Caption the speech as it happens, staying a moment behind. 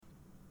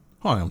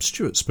Hi, I'm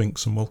Stuart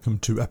Spinks and welcome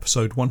to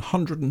episode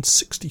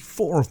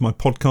 164 of my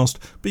podcast,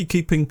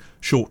 Beekeeping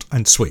Short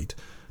and Sweet.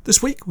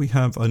 This week we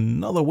have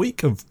another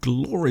week of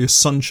glorious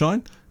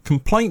sunshine,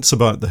 complaints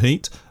about the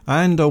heat,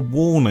 and a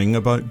warning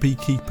about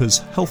beekeepers'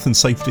 health and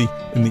safety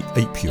in the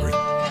apiary.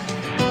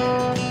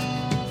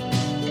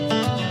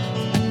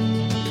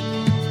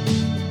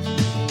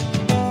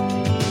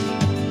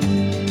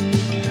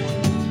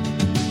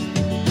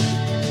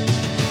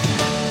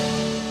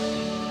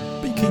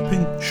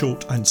 Beekeeping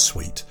Short and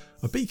Sweet.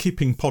 A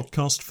beekeeping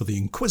podcast for the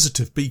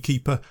inquisitive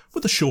beekeeper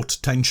with a short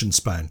attention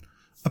span.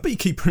 A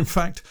beekeeper, in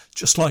fact,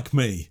 just like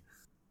me.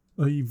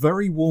 A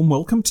very warm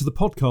welcome to the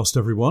podcast,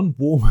 everyone.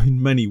 Warm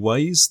in many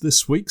ways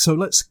this week, so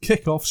let's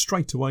kick off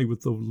straight away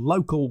with the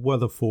local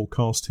weather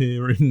forecast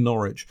here in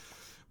Norwich.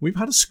 We've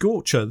had a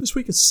scorcher. This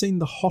week has seen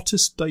the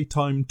hottest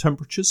daytime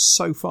temperatures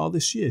so far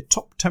this year.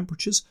 Top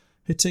temperatures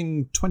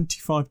hitting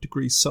 25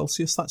 degrees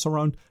Celsius. That's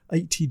around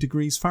 80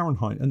 degrees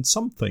Fahrenheit, and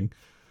something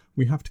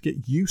we have to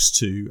get used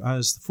to,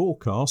 as the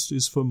forecast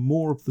is for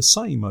more of the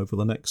same over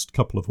the next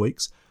couple of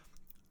weeks.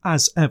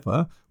 As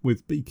ever,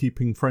 with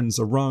beekeeping friends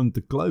around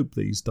the globe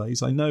these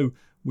days, I know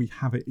we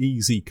have it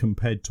easy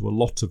compared to a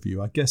lot of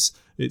you. I guess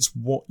it's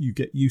what you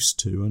get used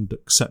to and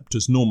accept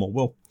as normal.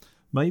 Well,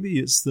 maybe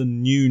it's the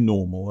new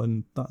normal,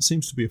 and that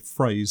seems to be a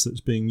phrase that's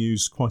being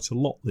used quite a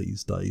lot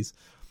these days.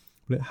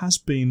 But it has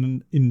been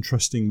an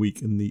interesting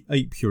week in the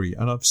apiary,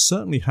 and I've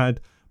certainly had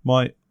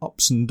my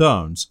ups and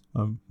downs,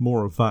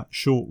 more of that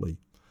shortly.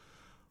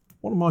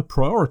 One of my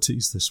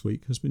priorities this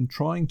week has been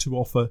trying to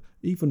offer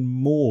even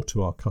more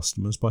to our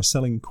customers by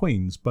selling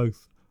queens,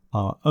 both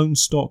our own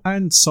stock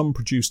and some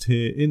produced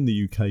here in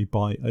the UK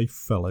by a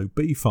fellow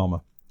bee farmer.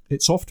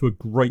 It's off to a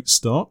great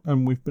start,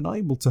 and we've been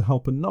able to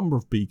help a number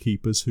of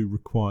beekeepers who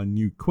require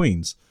new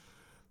queens.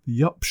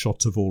 The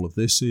upshot of all of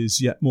this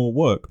is yet more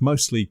work,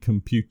 mostly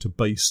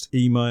computer-based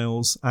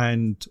emails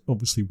and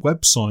obviously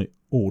website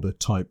order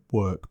type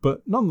work,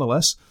 but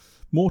nonetheless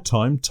more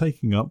time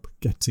taking up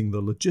getting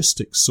the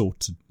logistics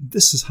sorted.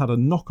 This has had a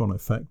knock-on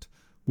effect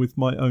with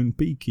my own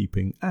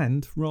beekeeping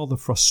and, rather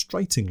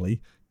frustratingly,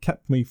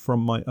 kept me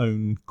from my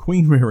own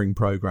queen rearing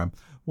program.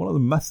 One of the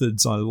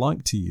methods I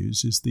like to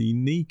use is the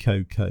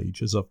Nico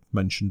cage, as I've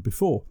mentioned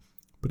before,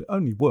 but it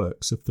only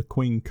works if the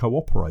queen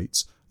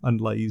cooperates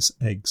and lays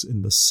eggs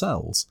in the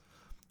cells.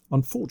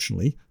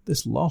 Unfortunately,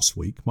 this last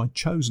week my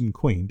chosen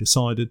queen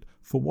decided,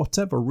 for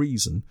whatever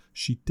reason,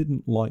 she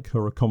didn't like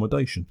her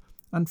accommodation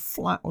and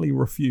flatly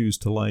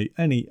refused to lay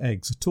any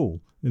eggs at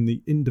all in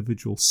the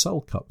individual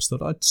cell cups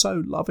that I'd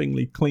so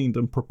lovingly cleaned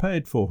and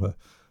prepared for her.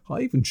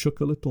 I even shook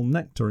a little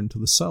nectar into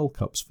the cell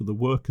cups for the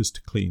workers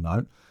to clean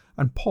out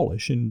and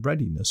polish in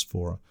readiness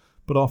for her.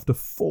 But after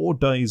 4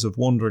 days of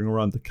wandering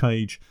around the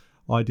cage,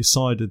 I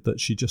decided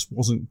that she just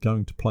wasn't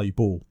going to play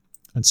ball,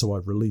 and so I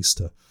released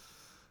her.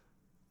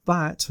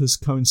 That has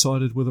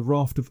coincided with a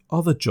raft of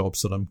other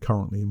jobs that I'm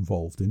currently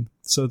involved in,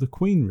 so the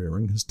queen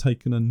rearing has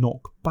taken a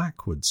knock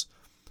backwards.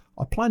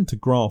 I plan to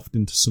graft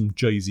into some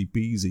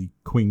Jay-Z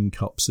queen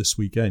cups this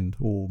weekend,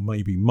 or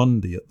maybe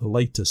Monday at the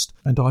latest,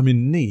 and I'm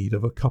in need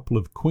of a couple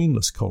of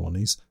queenless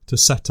colonies to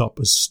set up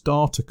as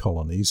starter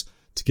colonies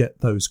to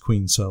get those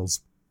queen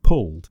cells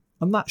pulled,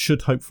 and that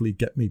should hopefully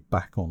get me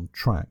back on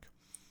track.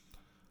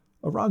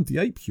 Around the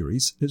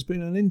apiaries, it's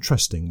been an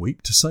interesting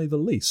week to say the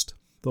least.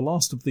 The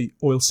last of the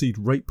oilseed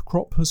rape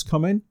crop has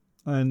come in,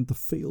 and the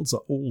fields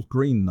are all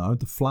green now,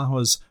 the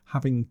flowers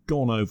having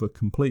gone over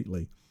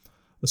completely.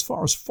 As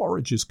far as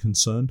forage is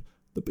concerned,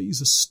 the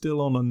bees are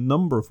still on a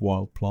number of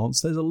wild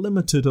plants. There's a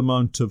limited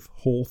amount of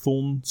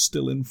hawthorn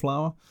still in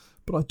flower,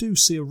 but I do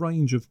see a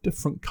range of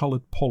different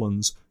coloured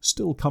pollens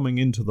still coming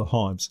into the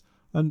hives,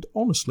 and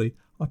honestly,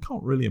 I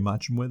can't really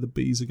imagine where the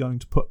bees are going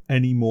to put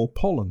any more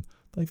pollen.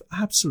 They've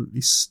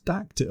absolutely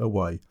stacked it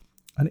away,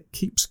 and it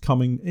keeps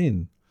coming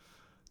in.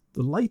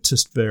 The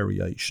latest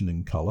variation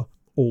in colour,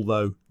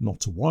 although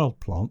not a wild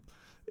plant,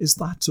 is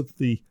that of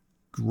the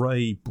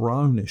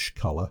grey-brownish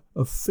colour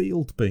of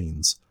field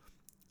beans.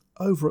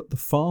 Over at the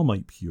farm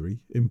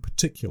apiary in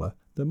particular,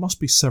 there must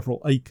be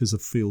several acres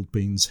of field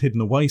beans hidden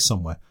away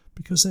somewhere,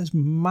 because there's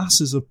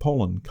masses of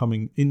pollen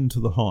coming into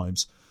the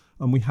hives,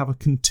 and we have a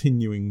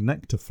continuing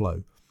nectar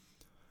flow.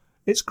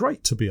 It's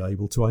great to be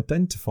able to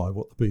identify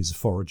what the bees are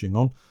foraging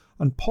on,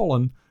 and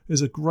pollen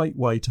is a great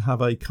way to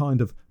have a kind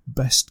of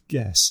best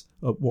guess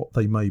at what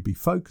they may be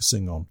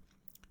focusing on.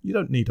 You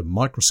don't need a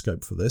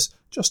microscope for this,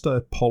 just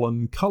a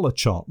pollen colour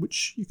chart,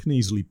 which you can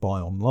easily buy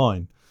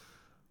online.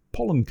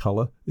 Pollen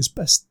colour is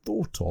best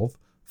thought of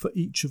for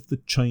each of the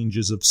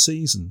changes of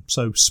season,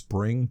 so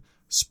spring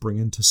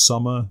into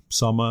summer,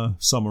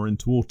 summer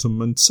into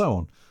autumn, and so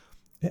on.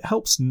 It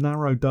helps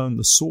narrow down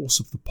the source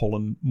of the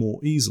pollen more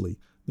easily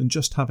than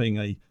just having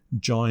a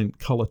giant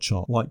colour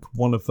chart like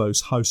one of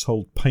those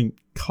household paint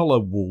colour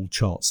wall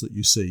charts that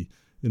you see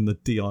in the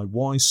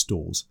DIY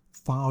stores,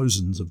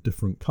 thousands of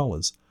different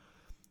colours.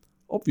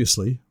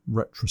 Obviously,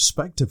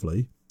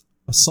 retrospectively,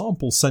 a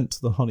sample sent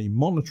to the honey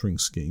monitoring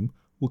scheme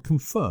will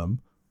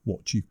confirm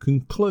what you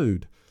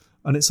conclude.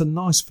 And it's a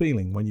nice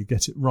feeling when you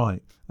get it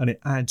right, and it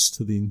adds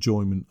to the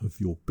enjoyment of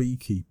your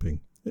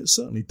beekeeping. It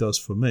certainly does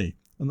for me,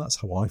 and that's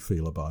how I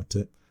feel about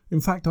it. In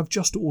fact, I've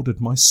just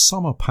ordered my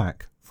summer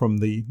pack from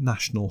the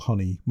National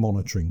Honey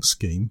Monitoring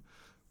Scheme,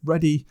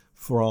 ready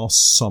for our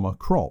summer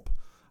crop.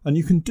 And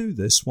you can do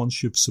this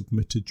once you've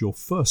submitted your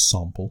first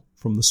sample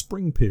from the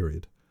spring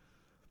period.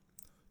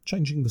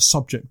 Changing the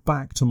subject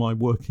back to my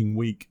working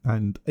week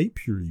and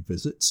apiary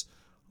visits,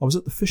 I was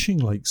at the Fishing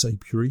Lakes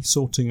apiary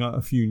sorting out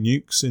a few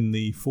nukes in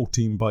the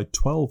 14 by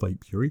 12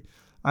 apiary,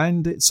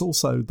 and it's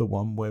also the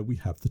one where we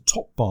have the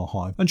top bar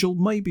hive. And you'll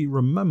maybe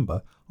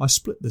remember I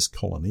split this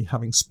colony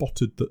having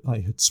spotted that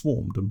they had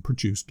swarmed and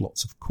produced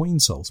lots of queen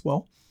cells.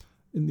 Well,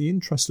 in the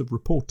interest of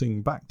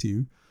reporting back to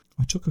you,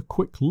 I took a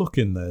quick look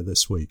in there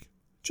this week.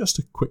 Just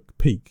a quick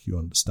peek, you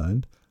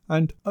understand,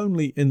 and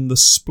only in the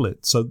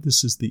split, so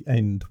this is the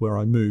end where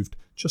I moved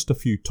just a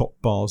few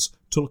top bars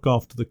to look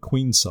after the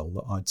queen cell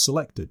that I'd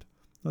selected.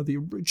 Now, the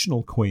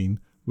original queen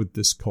with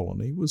this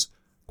colony was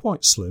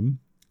quite slim,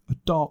 a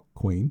dark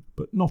queen,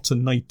 but not a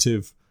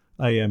native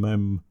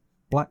AMM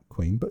black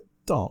queen, but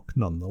dark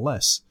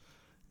nonetheless.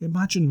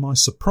 Imagine my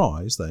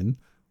surprise then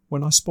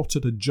when I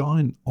spotted a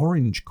giant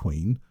orange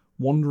queen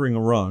wandering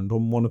around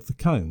on one of the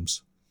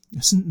combs.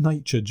 Isn't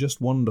nature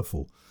just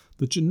wonderful?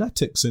 The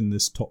genetics in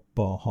this top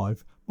bar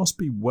hive must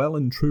be well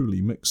and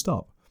truly mixed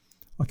up.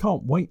 I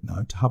can't wait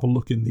now to have a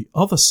look in the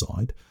other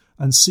side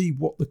and see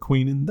what the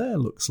queen in there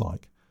looks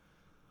like.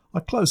 I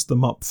closed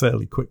them up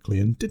fairly quickly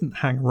and didn't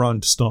hang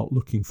around to start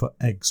looking for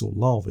eggs or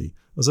larvae,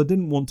 as I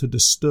didn't want to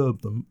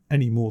disturb them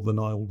any more than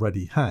I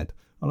already had,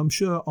 and I'm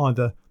sure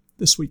either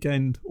this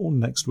weekend or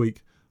next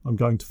week I'm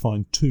going to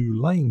find 2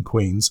 laying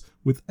queens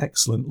with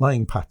excellent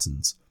laying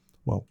patterns.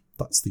 Well,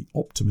 that's the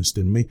optimist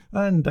in me,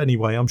 and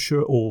anyway, I'm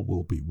sure all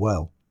will be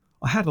well.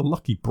 I had a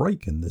lucky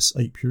break in this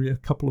apiary a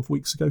couple of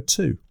weeks ago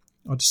too.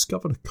 I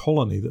discovered a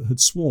colony that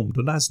had swarmed,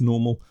 and as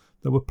normal,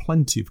 there were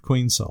plenty of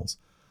queen cells.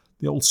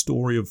 The old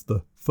story of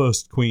the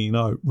first queen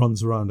out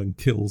runs around and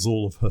kills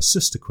all of her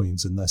sister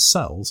queens in their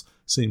cells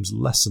seems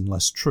less and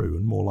less true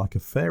and more like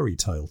a fairy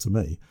tale to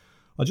me.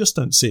 I just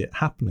don't see it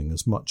happening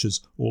as much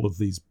as all of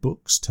these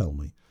books tell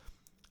me.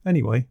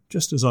 Anyway,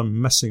 just as I'm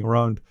messing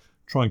around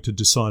trying to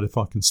decide if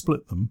I can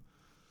split them,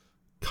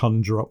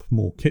 conjure up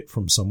more kit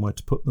from somewhere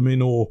to put them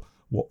in, or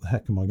what the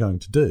heck am I going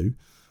to do,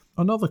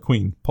 another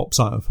queen pops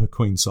out of her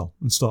queen cell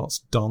and starts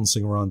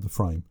dancing around the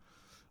frame.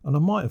 And I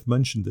might have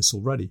mentioned this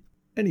already.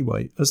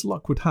 Anyway, as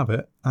luck would have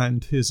it,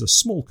 and here's a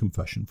small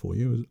confession for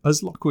you,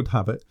 as luck would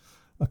have it,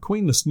 a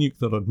queenless nuke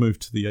that I'd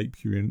moved to the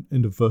apiary and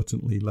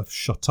inadvertently left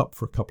shut up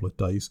for a couple of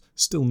days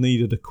still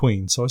needed a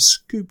queen, so I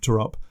scooped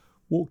her up,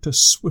 walked her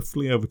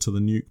swiftly over to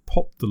the nuke,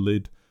 popped the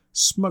lid,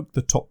 smoked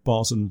the top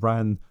bars and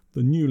ran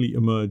the newly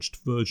emerged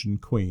virgin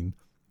queen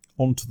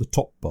onto the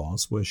top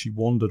bars where she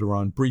wandered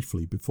around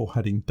briefly before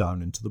heading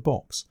down into the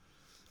box.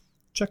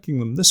 Checking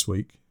them this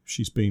week,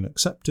 she's been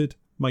accepted,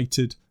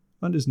 mated,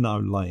 and is now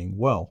laying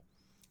well.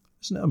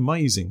 Isn't it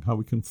amazing how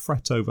we can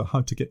fret over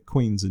how to get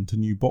queens into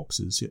new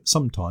boxes, yet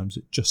sometimes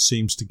it just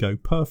seems to go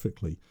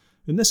perfectly?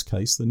 In this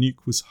case, the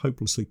nuke was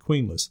hopelessly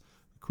queenless,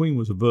 the queen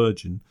was a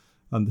virgin,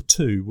 and the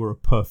two were a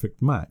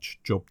perfect match.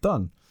 Job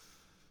done.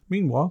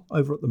 Meanwhile,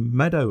 over at the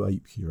Meadow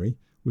apiary,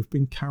 we've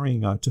been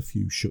carrying out a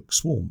few shook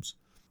swarms.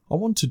 I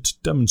wanted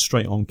to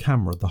demonstrate on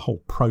camera the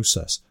whole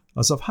process,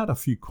 as I've had a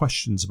few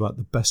questions about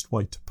the best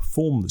way to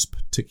perform this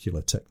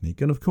particular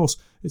technique, and of course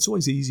it's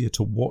always easier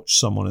to watch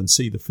someone and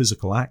see the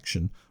physical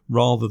action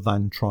rather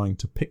than trying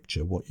to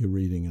picture what you're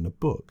reading in a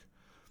book.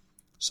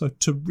 So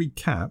to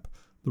recap,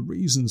 the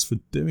reasons for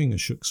doing a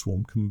shook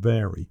swarm can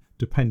vary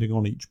depending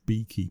on each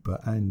beekeeper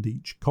and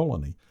each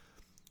colony.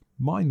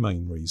 My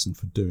main reason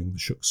for doing the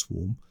shook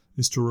swarm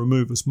is to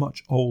remove as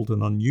much old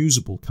and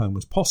unusable comb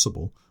as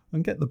possible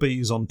and get the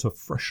bees onto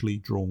freshly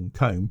drawn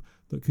comb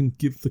that can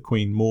give the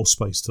queen more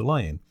space to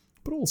lay in,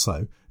 but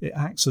also it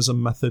acts as a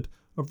method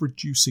of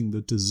reducing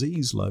the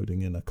disease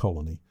loading in a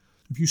colony.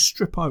 If you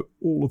strip out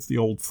all of the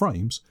old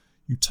frames,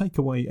 you take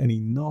away any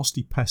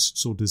nasty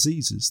pests or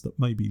diseases that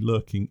may be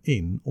lurking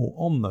in or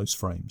on those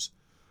frames.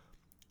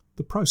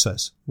 The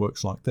process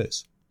works like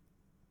this.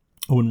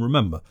 Oh, and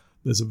remember,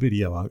 there's a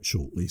video out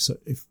shortly, so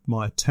if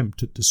my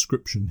attempt at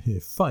description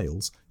here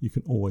fails, you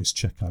can always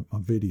check out my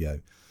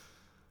video.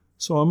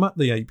 So I'm at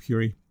the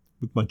apiary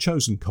with my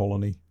chosen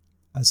colony.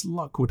 As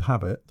luck would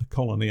have it, the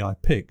colony I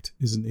picked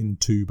isn't in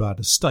too bad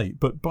a state,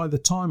 but by the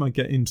time I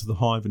get into the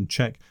hive and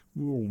check,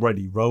 we're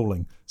already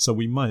rolling, so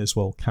we may as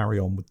well carry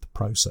on with the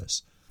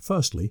process.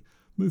 Firstly,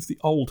 move the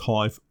old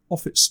hive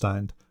off its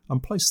stand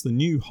and place the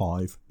new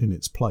hive in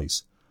its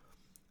place.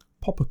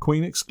 Pop a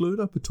queen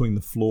excluder between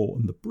the floor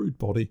and the brood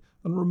body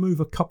and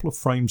remove a couple of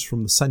frames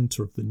from the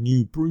centre of the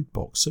new brood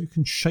box so you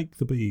can shake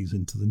the bees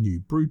into the new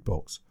brood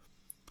box.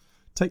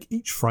 Take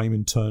each frame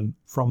in turn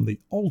from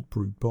the old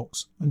brood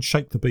box and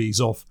shake the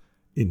bees off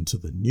into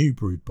the new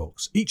brood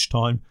box, each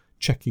time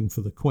checking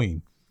for the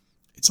queen.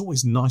 It's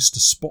always nice to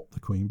spot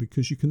the queen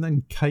because you can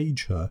then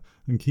cage her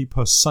and keep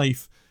her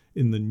safe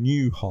in the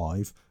new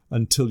hive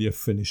until you're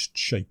finished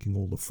shaking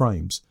all the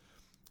frames.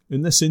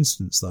 In this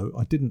instance, though,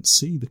 I didn't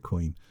see the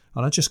queen,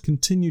 and I just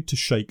continued to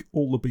shake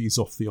all the bees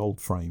off the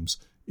old frames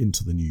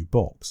into the new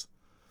box.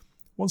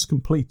 Once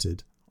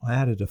completed, I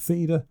added a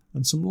feeder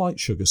and some light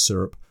sugar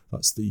syrup.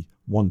 That's the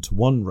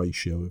 1-to-1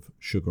 ratio of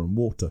sugar and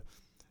water.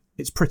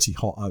 It's pretty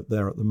hot out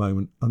there at the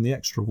moment, and the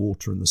extra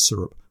water in the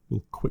syrup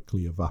will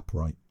quickly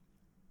evaporate.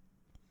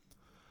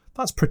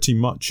 That's pretty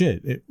much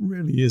it. It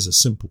really is a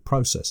simple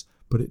process,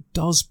 but it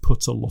does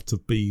put a lot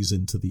of bees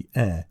into the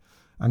air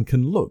and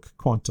can look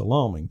quite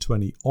alarming to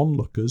any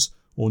onlookers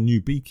or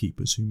new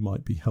beekeepers who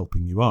might be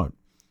helping you out.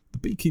 The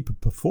beekeeper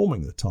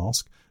performing the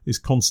task is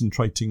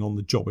concentrating on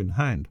the job in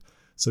hand,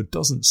 so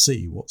doesn't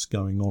see what's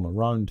going on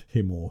around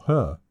him or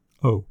her.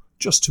 Oh,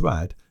 just to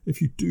add,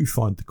 if you do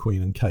find the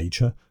queen and cage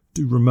her,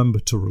 do remember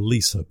to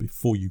release her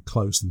before you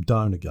close them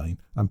down again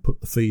and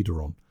put the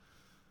feeder on.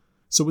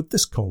 So with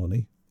this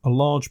colony, a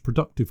large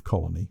productive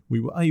colony, we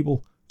were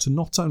able to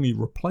not only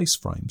replace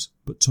frames,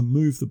 but to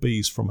move the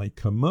bees from a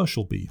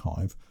commercial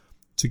beehive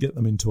to get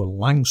them into a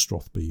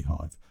Langstroth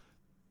beehive.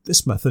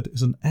 This method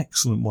is an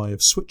excellent way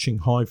of switching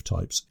hive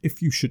types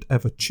if you should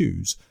ever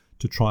choose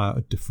to try out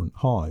a different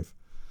hive.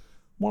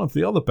 One of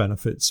the other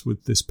benefits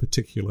with this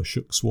particular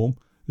shook swarm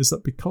is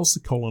that because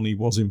the colony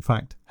was in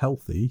fact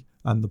healthy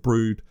and the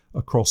brood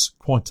across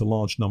quite a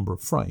large number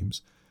of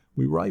frames,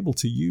 we were able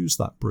to use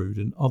that brood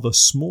in other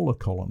smaller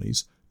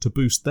colonies to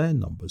boost their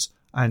numbers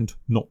and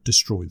not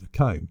destroy the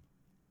comb.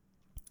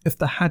 If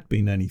there had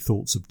been any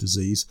thoughts of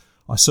disease,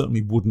 I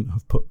certainly wouldn't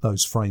have put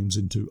those frames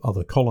into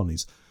other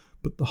colonies,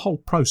 but the whole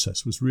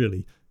process was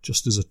really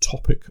just as a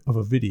topic of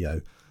a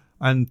video,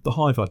 and the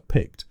hive I'd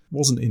picked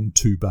wasn't in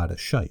too bad a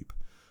shape.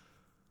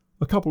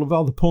 A couple of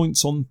other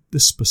points on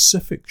this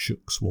specific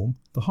shook swarm.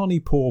 The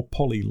Honeypore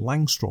Polly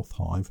Langstroth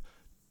hive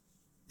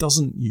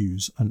doesn't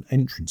use an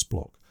entrance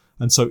block,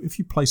 and so if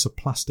you place a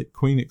plastic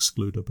queen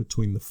excluder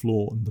between the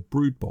floor and the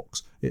brood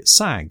box, it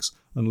sags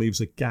and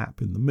leaves a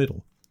gap in the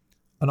middle.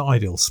 An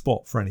ideal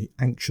spot for any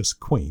anxious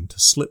queen to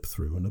slip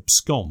through and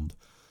abscond.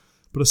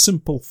 But a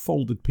simple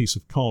folded piece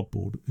of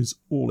cardboard is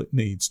all it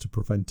needs to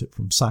prevent it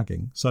from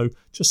sagging, so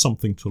just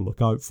something to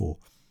look out for.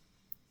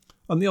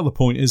 And the other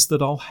point is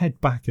that I'll head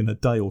back in a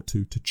day or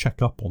two to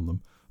check up on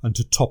them and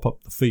to top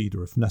up the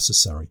feeder if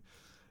necessary.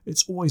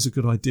 It's always a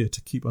good idea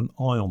to keep an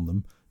eye on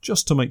them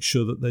just to make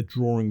sure that they're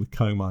drawing the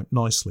comb out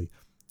nicely.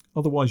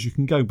 Otherwise you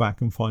can go back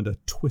and find a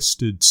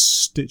twisted,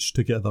 stitched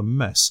together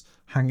mess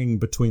hanging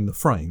between the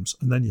frames,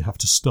 and then you have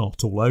to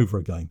start all over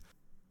again.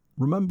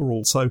 Remember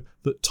also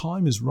that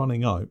time is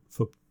running out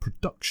for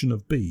production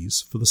of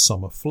bees for the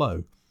summer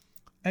flow.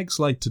 Eggs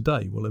laid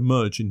today will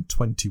emerge in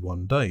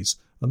 21 days,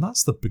 and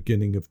that's the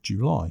beginning of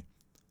July.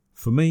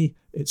 For me,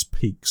 it's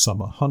peak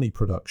summer honey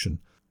production.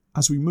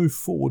 As we move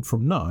forward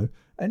from now,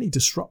 any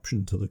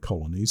disruption to the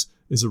colonies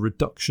is a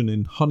reduction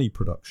in honey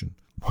production.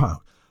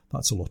 Wow,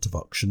 that's a lot of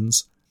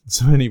uctions.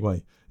 So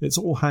anyway, it's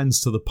all hands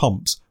to the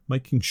pumps,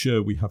 making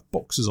sure we have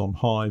boxes on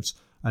hives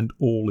and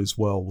all is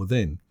well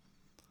within.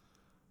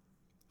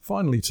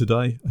 Finally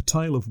today, a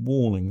tale of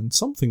warning and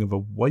something of a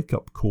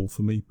wake-up call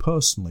for me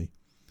personally.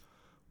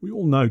 We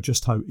all know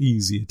just how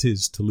easy it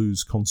is to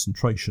lose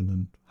concentration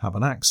and have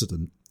an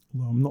accident,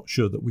 although I'm not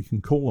sure that we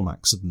can call them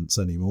accidents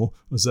anymore,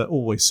 as there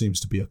always seems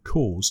to be a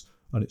cause,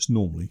 and it's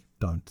normally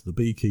down to the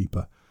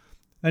beekeeper.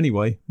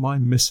 Anyway, my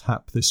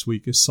mishap this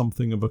week is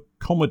something of a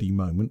comedy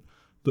moment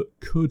that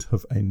could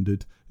have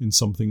ended in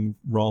something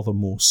rather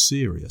more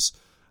serious,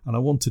 and I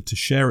wanted to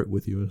share it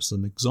with you as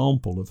an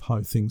example of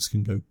how things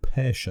can go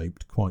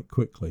pear-shaped quite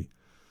quickly.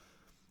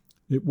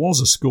 It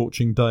was a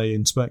scorching day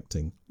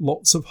inspecting,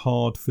 lots of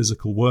hard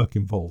physical work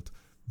involved,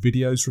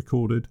 videos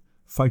recorded,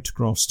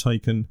 photographs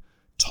taken,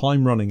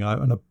 time running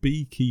out, and a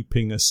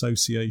beekeeping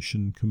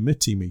association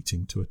committee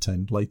meeting to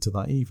attend later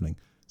that evening,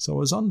 so I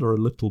was under a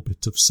little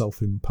bit of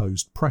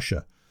self-imposed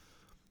pressure.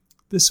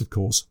 This, of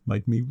course,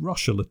 made me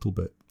rush a little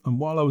bit, and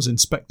while I was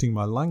inspecting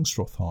my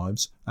Langstroth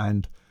hives,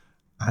 and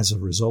as a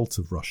result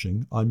of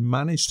rushing, I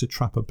managed to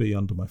trap a bee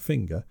under my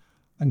finger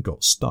and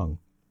got stung.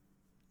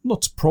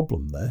 Not a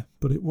problem there,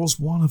 but it was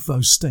one of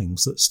those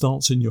stings that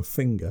starts in your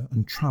finger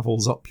and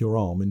travels up your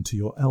arm into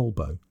your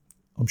elbow.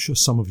 I'm sure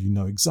some of you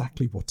know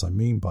exactly what I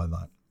mean by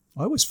that.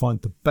 I always find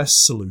the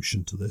best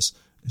solution to this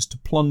is to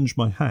plunge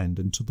my hand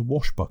into the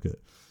wash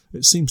bucket.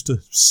 It seems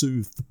to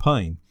soothe the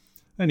pain.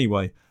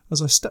 Anyway,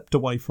 as I stepped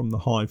away from the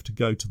hive to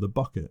go to the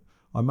bucket,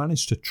 I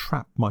managed to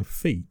trap my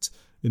feet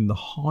in the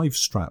hive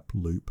strap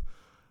loop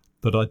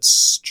that I'd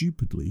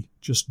stupidly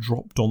just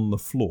dropped on the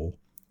floor,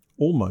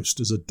 almost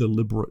as a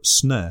deliberate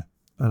snare,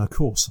 and of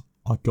course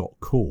I got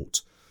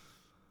caught.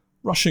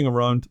 Rushing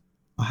around,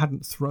 I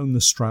hadn't thrown the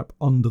strap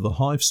under the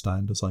hive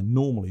stand as I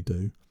normally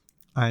do,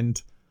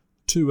 and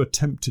 2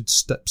 attempted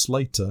steps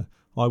later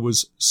I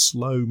was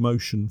slow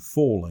motion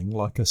falling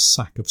like a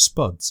sack of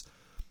spuds.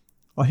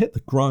 I hit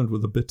the ground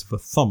with a bit of a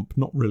thump,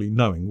 not really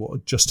knowing what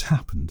had just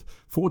happened.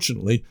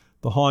 Fortunately,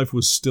 the hive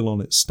was still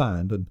on its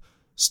stand, and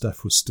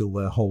Steph was still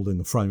there holding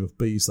the frame of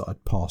bees that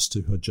I'd passed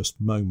to her just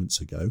moments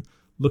ago,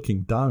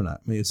 looking down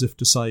at me as if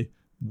to say,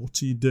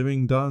 "What are you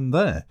doing down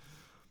there?"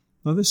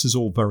 Now this is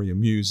all very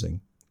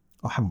amusing.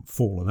 I haven't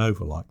fallen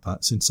over like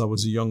that since I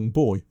was a young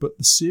boy, but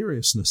the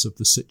seriousness of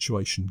the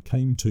situation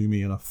came to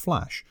me in a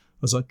flash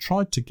as I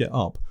tried to get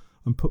up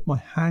and put my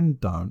hand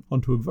down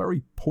onto a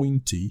very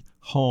pointy,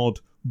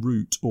 hard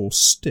root or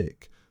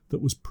stick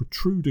that was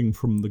protruding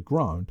from the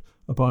ground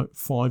about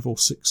 5 or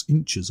 6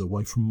 inches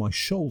away from my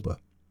shoulder.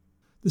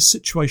 This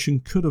situation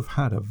could have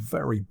had a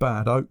very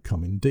bad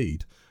outcome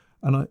indeed,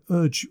 and I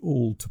urge you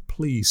all to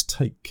please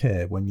take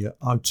care when you're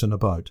out and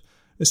about,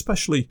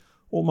 especially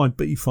all my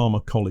bee farmer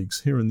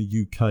colleagues here in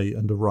the UK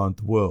and around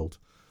the world.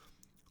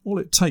 All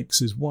it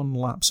takes is one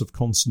lapse of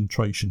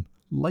concentration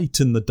late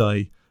in the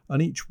day,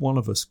 and each one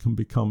of us can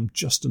become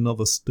just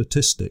another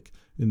statistic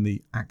in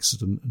the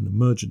accident and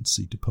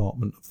emergency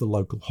department of the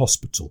local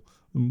hospital,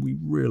 and we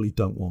really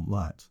don't want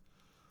that.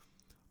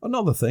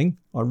 Another thing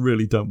I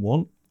really don't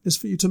want is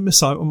for you to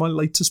miss out on my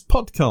latest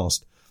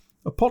podcast.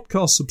 A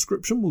podcast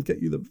subscription will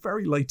get you the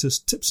very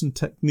latest tips and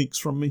techniques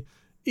from me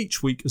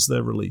each week as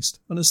they're released,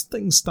 and as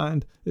things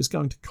stand, it's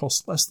going to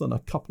cost less than a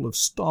couple of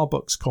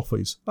Starbucks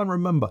coffees. And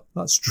remember,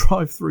 that's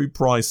drive-through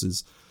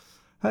prices.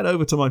 Head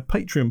over to my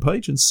Patreon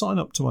page and sign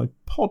up to my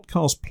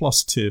Podcast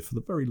Plus tier for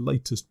the very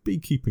latest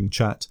beekeeping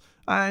chat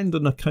and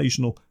an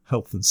occasional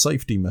health and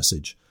safety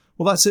message.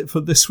 Well, that's it for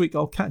this week.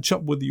 I'll catch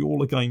up with you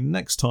all again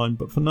next time,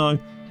 but for now,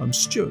 I'm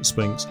Stuart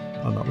Spinks,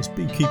 and that was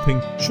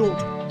Beekeeping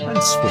Short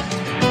and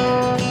Sweet.